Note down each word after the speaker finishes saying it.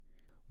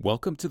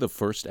Welcome to the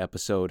first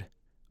episode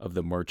of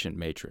The Merchant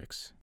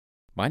Matrix.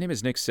 My name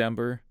is Nick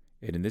Sember,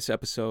 and in this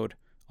episode,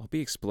 I'll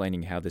be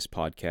explaining how this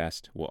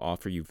podcast will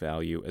offer you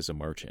value as a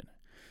merchant.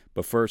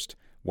 But first,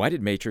 why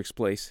did Matrix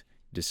Place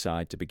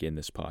decide to begin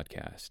this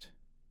podcast?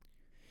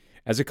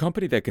 As a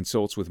company that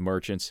consults with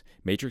merchants,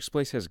 Matrix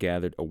Place has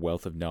gathered a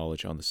wealth of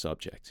knowledge on the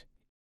subject.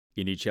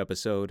 In each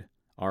episode,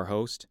 our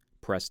host,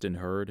 Preston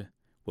Hurd,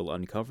 will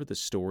uncover the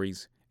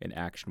stories and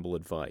actionable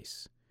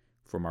advice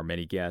from our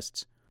many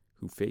guests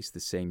who face the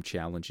same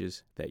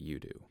challenges that you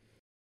do.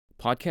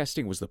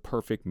 Podcasting was the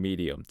perfect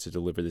medium to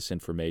deliver this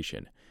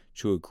information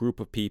to a group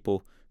of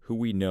people who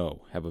we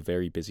know have a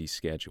very busy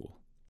schedule.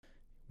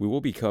 We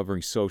will be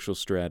covering social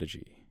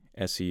strategy,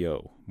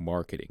 SEO,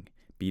 marketing,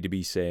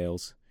 B2B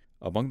sales,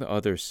 among the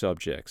other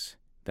subjects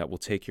that will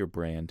take your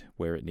brand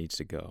where it needs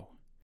to go.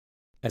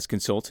 As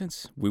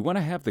consultants, we want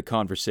to have the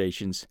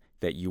conversations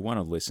that you want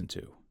to listen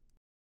to.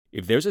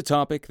 If there's a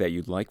topic that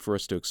you'd like for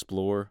us to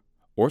explore,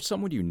 or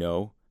someone you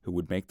know who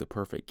would make the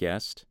perfect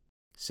guest,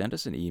 send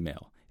us an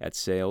email at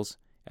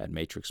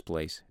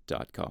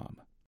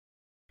sales@matrixplace.com.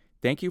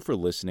 Thank you for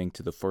listening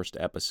to the first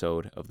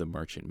episode of The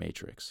Merchant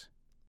Matrix.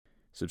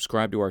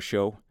 Subscribe to our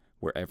show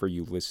wherever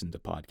you listen to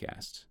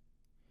podcasts.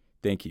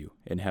 Thank you,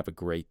 and have a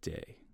great day.